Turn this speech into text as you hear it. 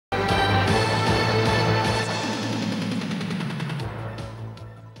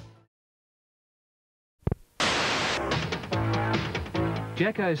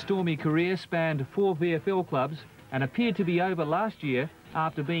Jacko's stormy career spanned 4 VFL clubs and appeared to be over last year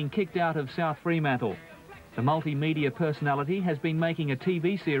after being kicked out of South Fremantle. The multimedia personality has been making a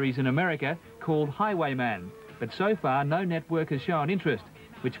TV series in America called Highwayman, but so far no network has shown interest,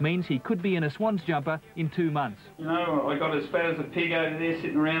 which means he could be in a Swans jumper in 2 months. You know, I got as fat as a pig over there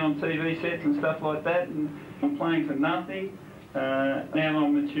sitting around on TV sets and stuff like that, and I'm playing for nothing. Now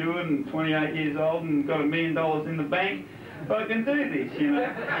I'm matured and 28 years old and got $1 million in the bank. I can do this, you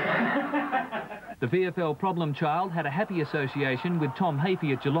know. The VFL problem child had a happy association with Tom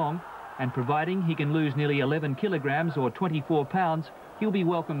Hafey at Geelong, and providing he can lose nearly 11 kilograms or 24 pounds, he'll be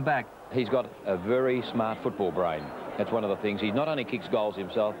welcomed back. He's got a very smart football brain. That's one of the things. He not only kicks goals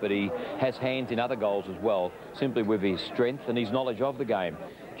himself, but he has hands in other goals as well, simply with his strength and his knowledge of the game.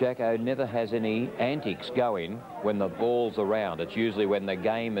 Jacko never has any antics going when the ball's around. It's usually when the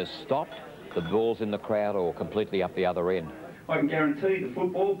game is stopped, the ball's in the crowd or completely up the other end. I can guarantee the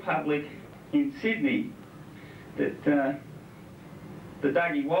football public in Sydney that the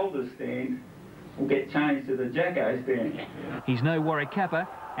Dougie Walters stand will get changed to the Jacko stand. He's no Warwick Kappa,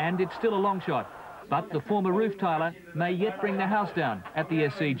 and it's still a long shot. But the former roof tiler may yet bring the house down at the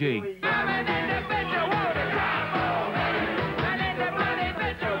SCG.